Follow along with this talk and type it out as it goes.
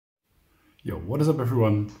Yo, what is up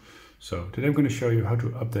everyone? So today I'm going to show you how to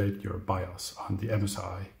update your BIOS on the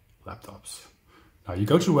MSI laptops. Now you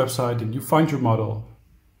go to the website and you find your model,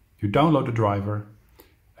 you download the driver,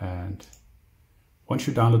 and once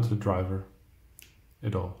you download the driver,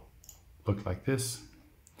 it'll look like this.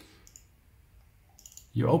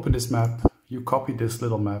 You open this map, you copy this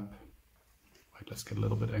little map. Wait, let's get a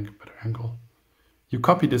little bit better angle. You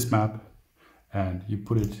copy this map and you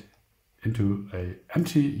put it into an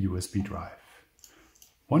empty USB drive.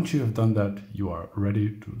 Once you have done that, you are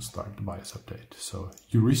ready to start the BIOS update. So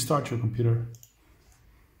you restart your computer,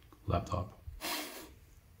 laptop,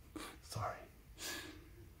 sorry.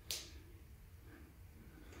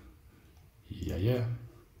 Yeah.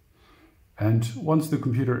 And once the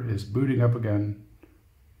computer is booting up again,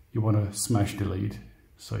 you want to smash delete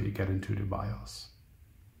so you get into the BIOS.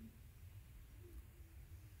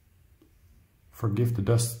 Forgive the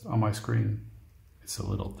dust on my screen, it's a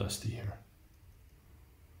little dusty here.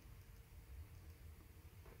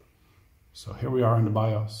 So here we are in the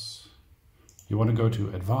BIOS. You want to go to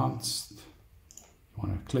Advanced, you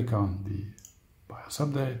want to click on the BIOS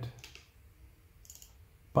update,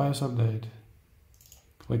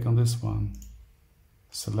 click on this one,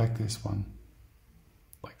 select this one,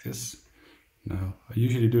 like this. Now, I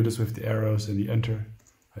usually do this with the arrows and the enter.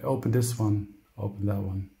 I open this one, open that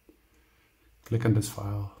one. Click on this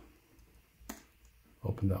file,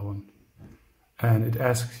 open that one, and it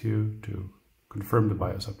asks you to confirm the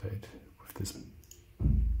BIOS update with this.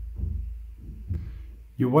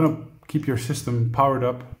 You want to keep your system powered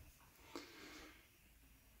up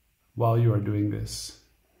while you are doing this,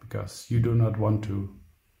 because you do not want to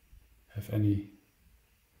have any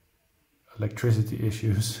electricity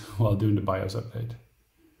issues while doing the BIOS update.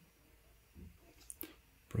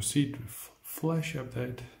 Proceed with flash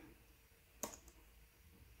update.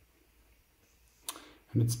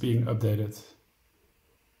 And it's being updated.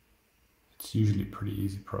 It's usually a pretty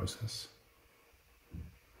easy process.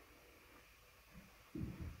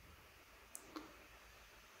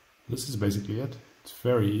 This is basically it. It's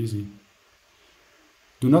very easy.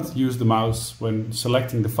 Do not use the mouse when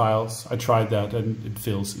selecting the files. I tried that and it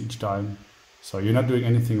fails each time. So you're not doing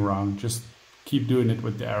anything wrong. Just keep doing it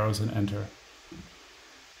with the arrows and enter.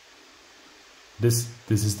 This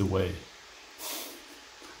is the way.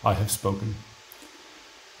 I have spoken.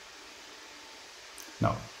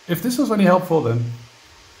 Now, if this was any helpful, then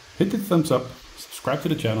hit the thumbs up, subscribe to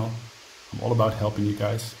the channel. I'm all about helping you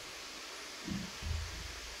guys.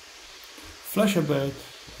 Flash update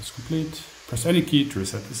is complete. Press any key to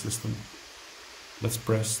reset the system. Let's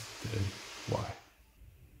press the Y.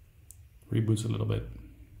 Reboots a little bit.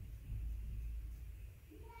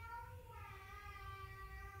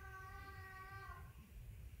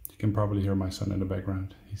 You can probably hear my son in the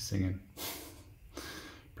background. He's singing.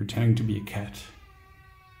 Pretending to be a cat.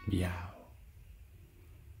 Meow.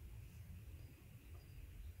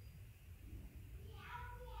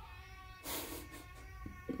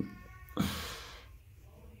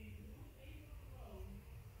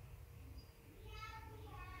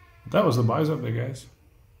 That was the BIOS update, guys.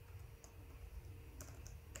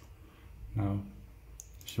 Now,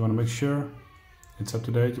 if you want to make sure it's up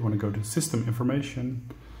to date, you want to go to System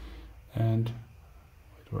Information and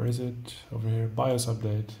wait, where is it? Over here, BIOS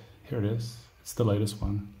update. Here it is. It's the latest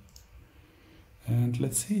one. And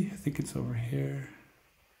let's see, I think it's over here.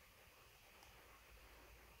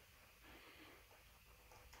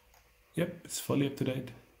 Yep, it's fully up to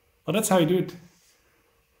date. Well, that's how you do it.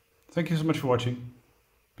 Thank you so much for watching.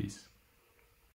 Peace.